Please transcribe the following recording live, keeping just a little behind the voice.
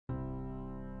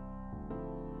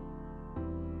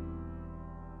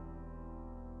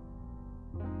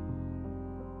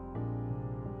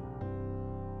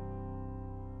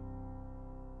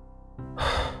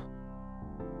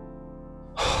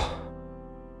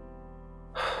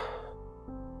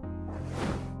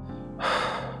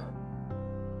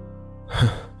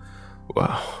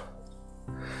Wow.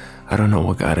 I don't know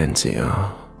what got into you.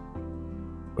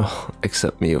 Well,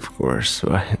 except me, of course,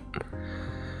 but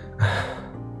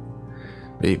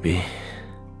baby,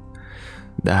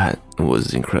 that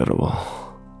was incredible.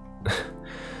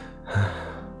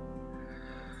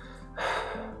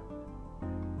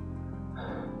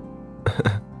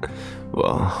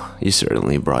 Well, you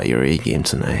certainly brought your A game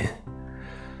tonight.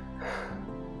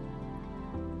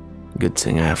 Good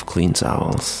thing I have clean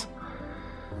towels.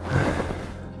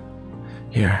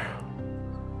 Here.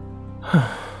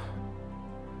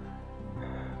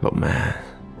 But man,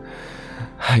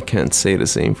 I can't say the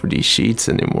same for these sheets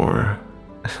anymore.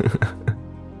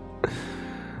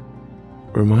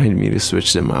 Remind me to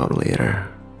switch them out later,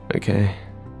 okay?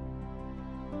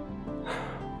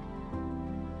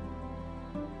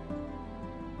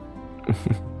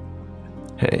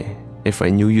 Hey, if I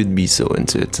knew you'd be so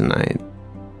into it tonight,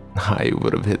 I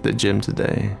would have hit the gym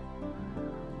today.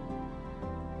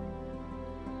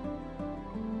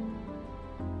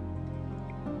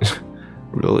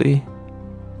 Really?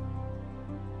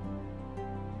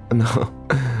 No,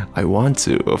 I want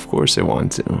to, of course I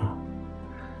want to.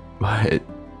 But,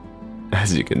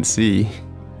 as you can see,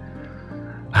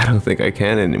 I don't think I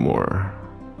can anymore.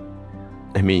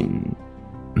 I mean,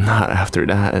 not after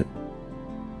that.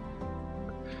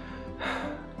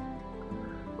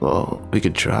 Well, we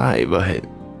could try, but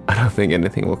I don't think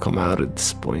anything will come out at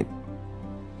this point.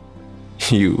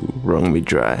 You wrung me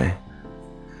dry.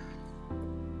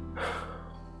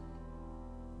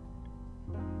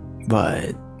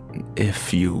 But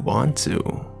if you want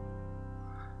to,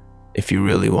 if you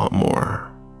really want more,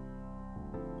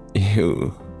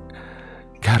 you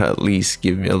gotta at least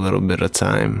give me a little bit of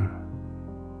time.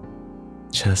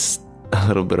 Just a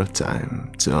little bit of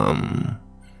time to,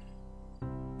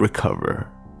 recover.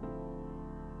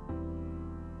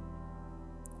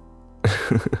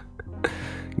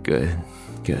 Good,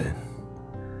 good.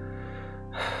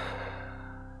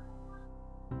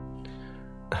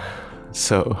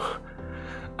 So,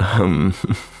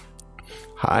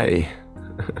 hi.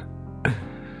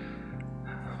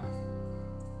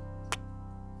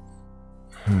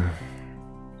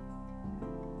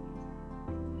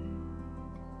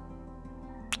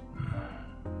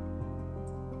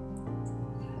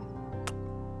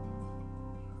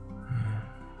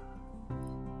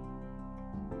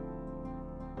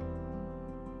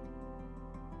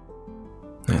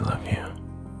 I love you.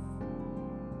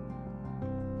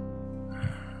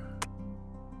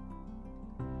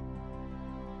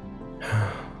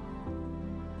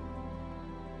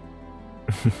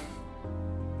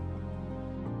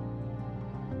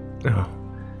 No,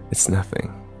 it's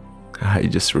nothing. I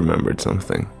just remembered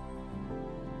something.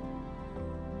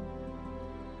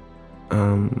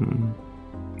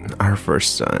 Our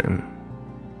first time.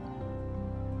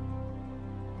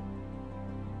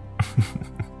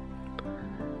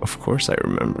 Of course I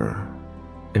remember.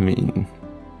 I mean,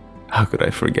 how could I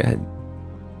forget?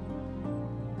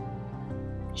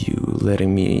 You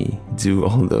letting me do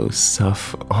all those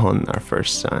stuff on our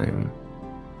first time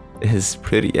is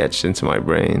pretty etched into my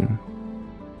brain.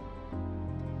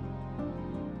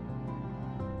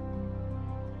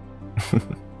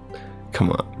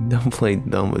 Come on, don't play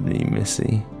dumb with me,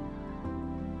 Missy.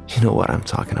 You know what I'm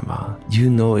talking about. You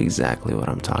know exactly what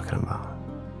I'm talking about.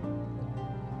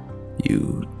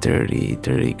 You dirty,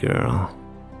 dirty girl.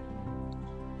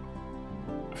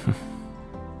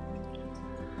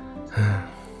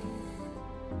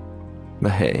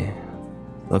 But hey,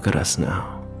 look at us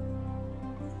now.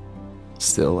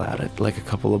 Still at it like a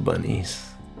couple of bunnies.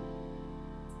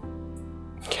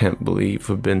 Can't believe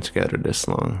we've been together this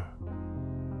long.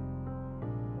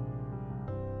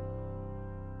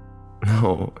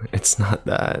 No, it's not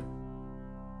that.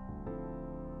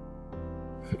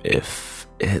 If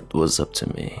it was up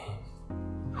to me,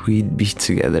 we'd be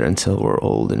together until we're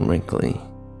old and wrinkly.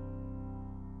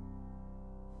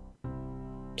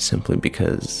 Simply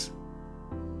because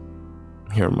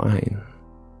you're mine.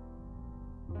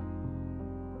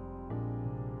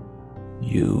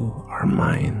 You are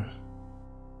mine.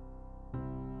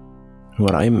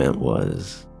 What I meant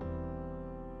was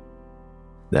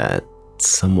that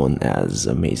someone as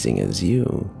amazing as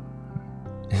you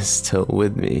is still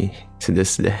with me to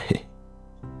this day.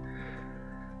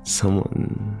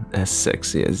 Someone as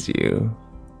sexy as you.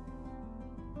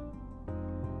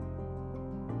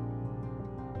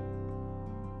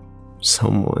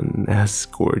 Someone as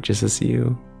gorgeous as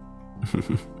you.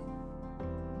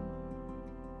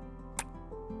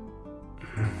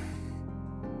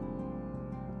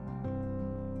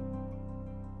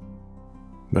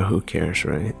 But who cares,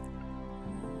 right?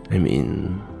 I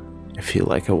mean, I feel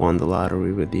like I won the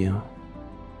lottery with you.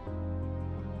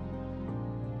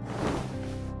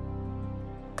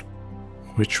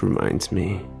 Which reminds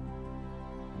me,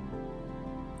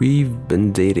 we've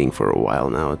been dating for a while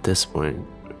now at this point,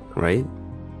 right?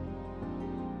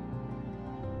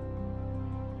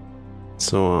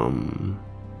 So,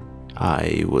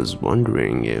 I was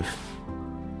wondering if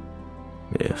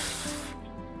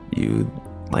you'd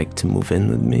like to move in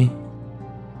with me.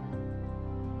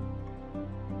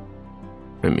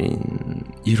 I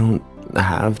mean, you don't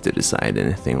have to decide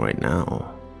anything right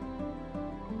now.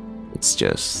 It's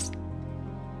just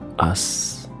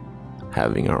us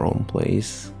having our own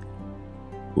place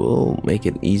will make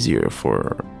it easier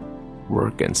for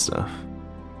work and stuff.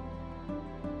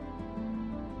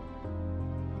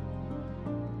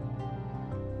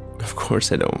 Of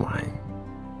course I don't mind.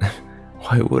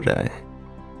 Why would I?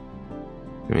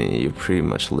 I mean, you pretty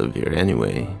much live here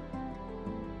anyway.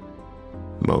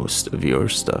 Most of your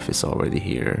stuff is already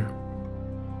here.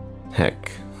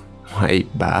 Heck, my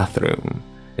bathroom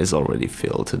is already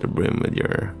filled to the brim with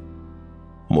your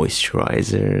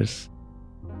moisturizers,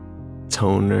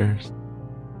 toners,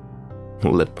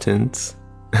 lip tints,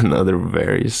 and other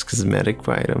various cosmetic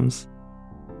items.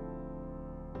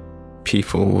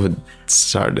 People would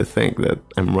start to think that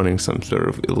I'm running some sort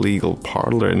of illegal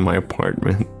parlor in my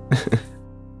apartment.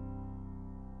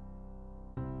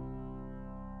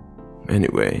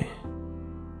 Anyway,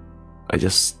 I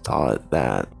just thought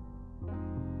that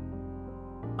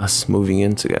us moving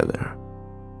in together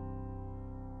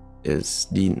is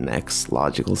the next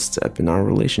logical step in our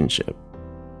relationship.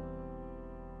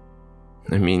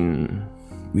 I mean,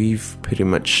 we've pretty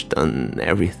much done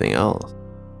everything else.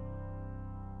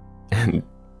 And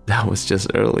that was just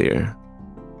earlier.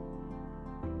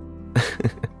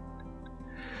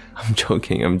 I'm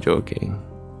joking.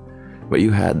 But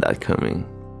you had that coming.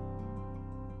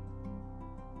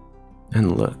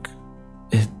 And look,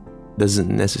 it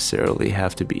doesn't necessarily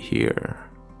have to be here.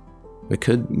 We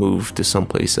could move to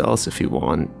someplace else if you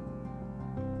want.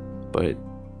 But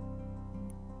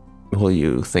will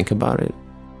you think about it?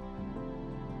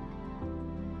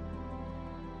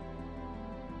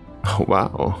 Oh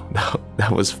wow,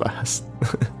 that was fast.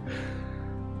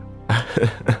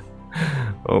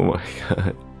 Oh my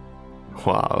god.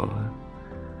 Wow.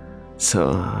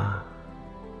 So,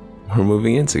 we're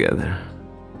moving in together.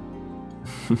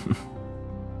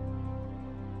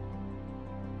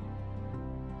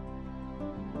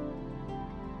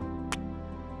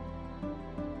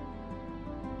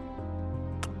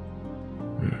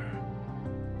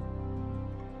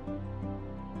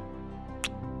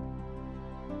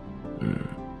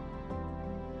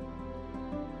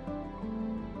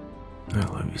 I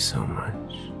love you so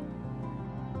much.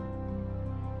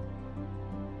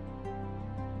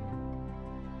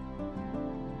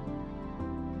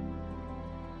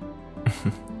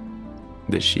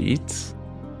 The sheets?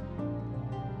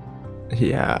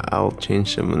 Yeah, I'll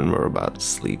change them when we're about to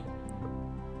sleep.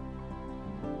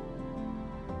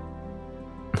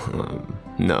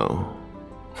 No,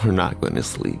 we're not going to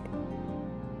sleep.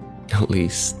 At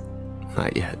least,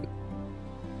 not yet.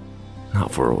 Not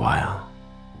for a while.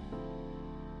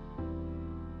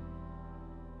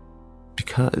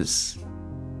 Because,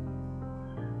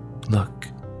 look,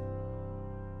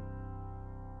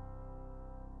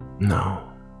 no,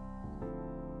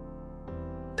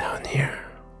 down here,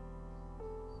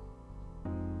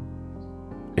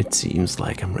 it seems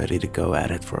like I'm ready to go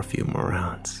at it for a few more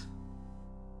rounds.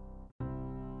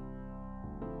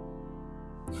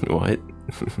 What?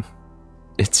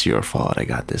 It's your fault I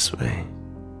got this way.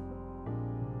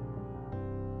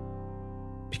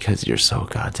 Because you're so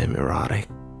goddamn erotic.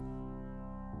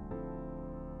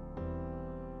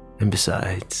 And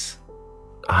besides,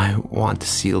 I want to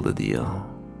seal the deal.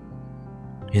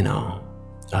 You know,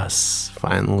 us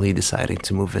finally deciding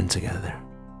to move in together.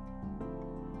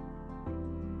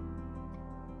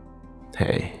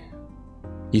 Hey,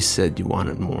 you said you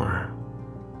wanted more.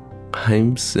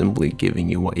 I'm simply giving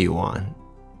you what you want.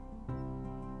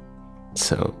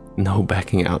 So, no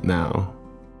backing out now.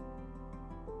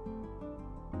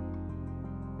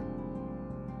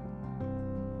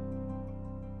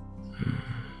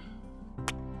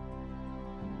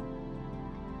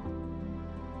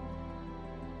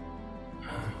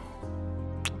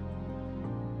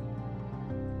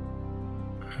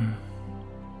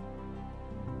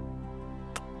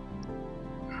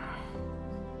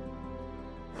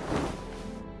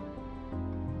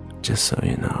 Just so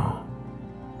you know,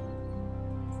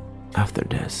 after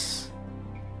this,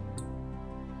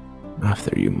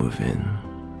 after you move in,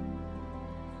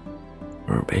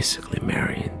 we're basically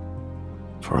married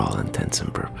for all intents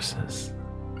and purposes.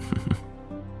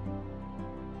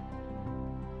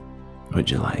 Would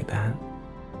you like that?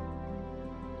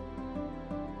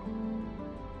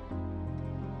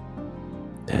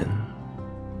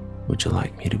 Would you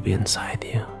like me to be inside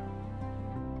you?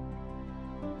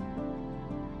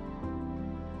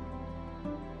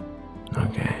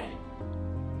 Okay,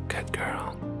 good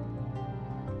girl.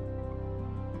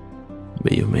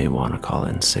 But you may want to call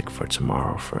in sick for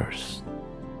tomorrow first.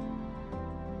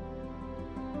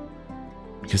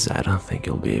 Because I don't think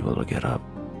you'll be able to get up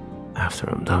after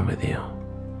I'm done with you.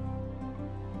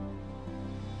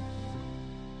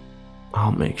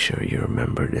 I'll make sure you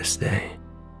remember this day.